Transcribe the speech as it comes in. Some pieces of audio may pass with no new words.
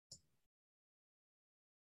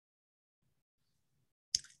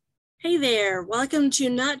Hey there, welcome to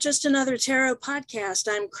Not Just Another Tarot podcast.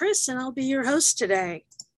 I'm Chris and I'll be your host today.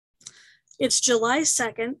 It's July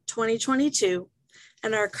 2nd, 2022,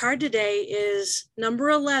 and our card today is number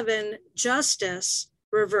 11, Justice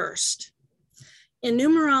Reversed. In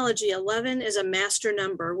numerology, 11 is a master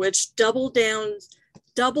number, which doubles down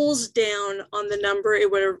on the number it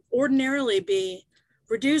would ordinarily be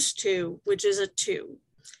reduced to, which is a 2.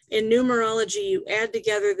 In numerology, you add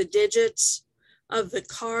together the digits of the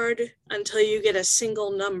card until you get a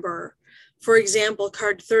single number. For example,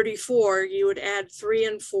 card 34, you would add 3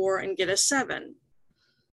 and 4 and get a 7.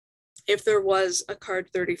 If there was a card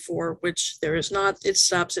 34, which there is not, it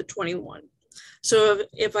stops at 21. So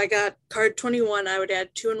if I got card 21, I would add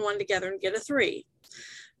 2 and 1 together and get a 3.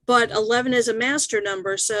 But 11 is a master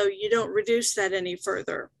number, so you don't reduce that any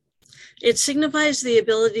further. It signifies the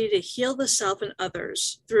ability to heal the self and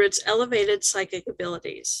others through its elevated psychic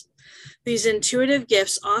abilities. These intuitive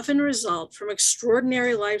gifts often result from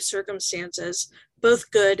extraordinary life circumstances,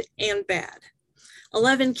 both good and bad.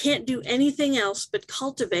 11 can't do anything else but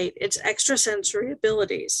cultivate its extrasensory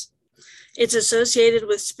abilities. It's associated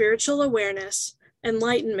with spiritual awareness,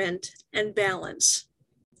 enlightenment, and balance.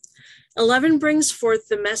 11 brings forth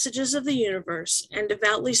the messages of the universe and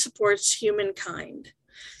devoutly supports humankind.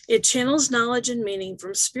 It channels knowledge and meaning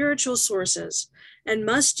from spiritual sources and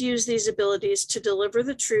must use these abilities to deliver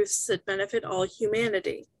the truths that benefit all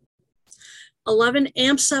humanity. 11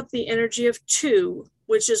 amps up the energy of 2,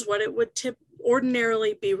 which is what it would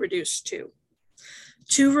ordinarily be reduced to.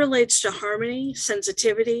 2 relates to harmony,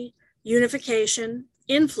 sensitivity, unification,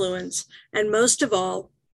 influence, and most of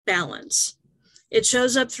all, balance. It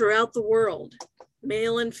shows up throughout the world,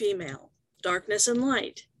 male and female, darkness and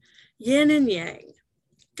light, yin and yang,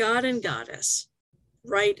 God and goddess,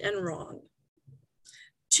 right and wrong.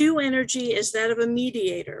 2 energy is that of a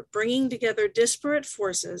mediator, bringing together disparate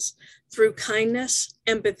forces through kindness,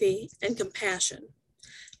 empathy, and compassion.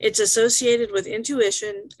 It's associated with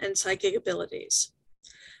intuition and psychic abilities.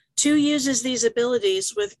 2 uses these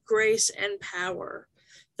abilities with grace and power.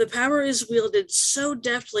 The power is wielded so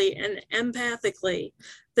deftly and empathically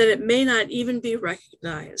that it may not even be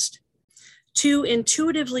recognized. 2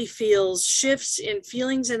 intuitively feels shifts in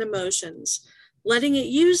feelings and emotions, letting it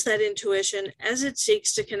use that intuition as it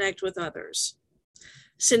seeks to connect with others.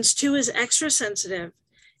 Since 2 is extra sensitive,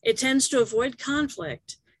 it tends to avoid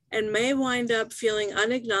conflict and may wind up feeling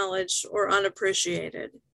unacknowledged or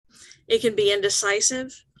unappreciated. It can be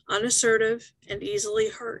indecisive, unassertive, and easily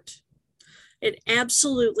hurt. It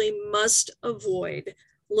absolutely must avoid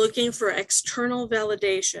looking for external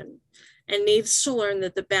validation and needs to learn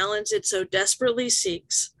that the balance it so desperately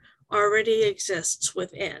seeks already exists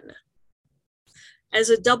within. As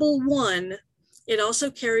a double 1, it also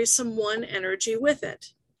carries some 1 energy with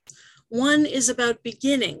it. 1 is about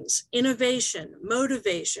beginnings, innovation,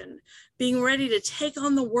 motivation, being ready to take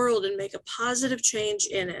on the world and make a positive change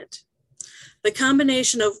in it. The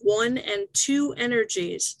combination of 1 and 2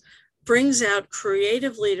 energies brings out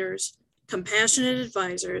creative leaders, compassionate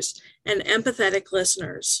advisors, and empathetic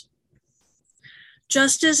listeners.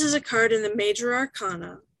 Justice is a card in the major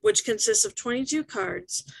arcana, which consists of 22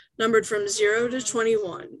 cards, numbered from 0 to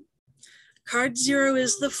 21. Card 0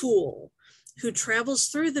 is the Fool, who travels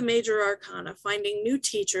through the major arcana, finding new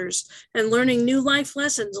teachers and learning new life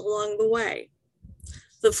lessons along the way.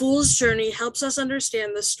 The Fool's journey helps us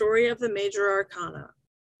understand the story of the major arcana.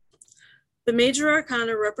 The major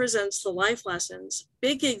arcana represents the life lessons,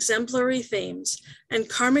 big exemplary themes, and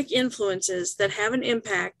karmic influences that have an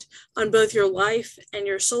impact on both your life and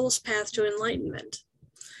your soul's path to enlightenment.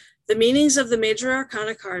 The meanings of the major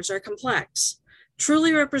arcana cards are complex,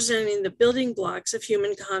 truly representing the building blocks of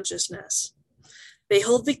human consciousness. They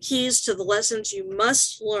hold the keys to the lessons you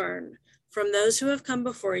must learn from those who have come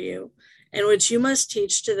before you and which you must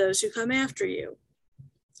teach to those who come after you.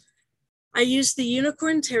 I used the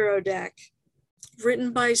Unicorn Tarot deck,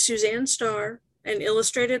 written by Suzanne Starr and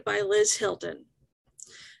illustrated by Liz Hilton.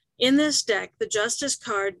 In this deck, the Justice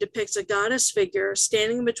card depicts a goddess figure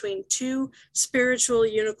standing between 2 spiritual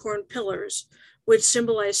unicorn pillars, which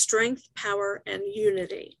symbolize strength, power, and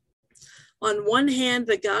unity. On one hand,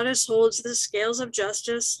 the goddess holds the scales of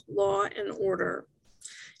justice, law, and order.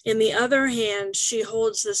 In the other hand, she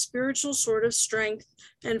holds the spiritual sword of strength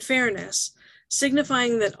and fairness,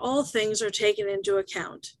 signifying that all things are taken into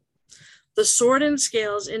account. The sword and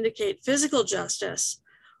scales indicate physical justice,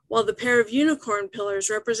 while the pair of unicorn pillars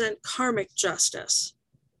represent karmic justice.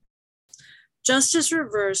 Justice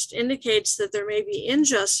reversed indicates that there may be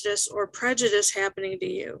injustice or prejudice happening to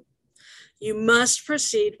you. You must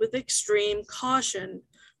proceed with extreme caution,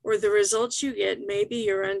 or the results you get may be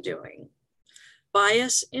your undoing.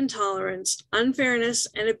 bias, intolerance, unfairness,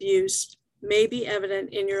 and abuse may be evident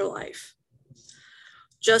in your life.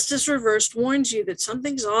 Justice Reversed warns you that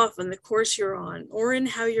something's off in the course you're on or in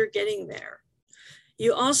how you're getting there.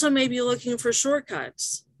 You also may be looking for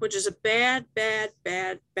shortcuts, which is a bad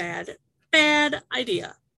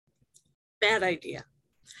idea. Bad idea.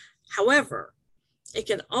 However, it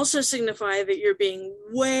can also signify that you're being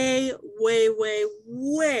way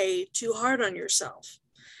too hard on yourself.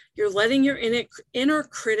 You're letting your inner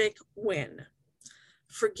critic win.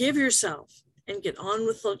 Forgive yourself and get on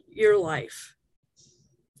with your life.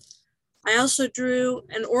 I also drew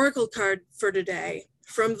an oracle card for today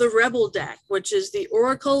from the Rebel deck, which is the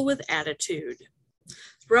Oracle with Attitude.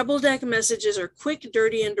 Rebel deck messages are quick,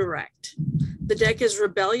 dirty, and direct. The deck is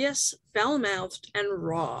rebellious, foul-mouthed, and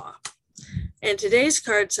raw. And today's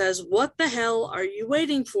card says, what the hell are you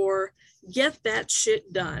waiting for? Get that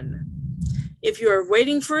shit done. If you are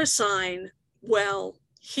waiting for a sign, well,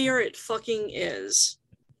 here it fucking is.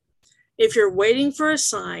 If you're waiting for a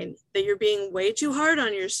sign that you're being way too hard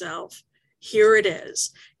on yourself, here it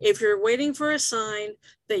is. If you're waiting for a sign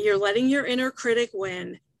that you're letting your inner critic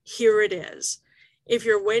win, here it is. If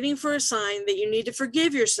you're waiting for a sign that you need to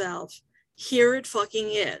forgive yourself, here it fucking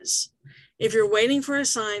is. If you're waiting for a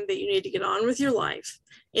sign that you need to get on with your life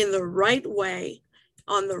in the right way,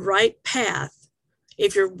 on the right path,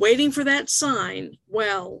 if you're waiting for that sign,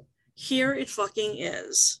 well, here it fucking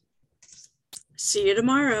is. See you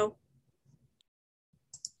tomorrow.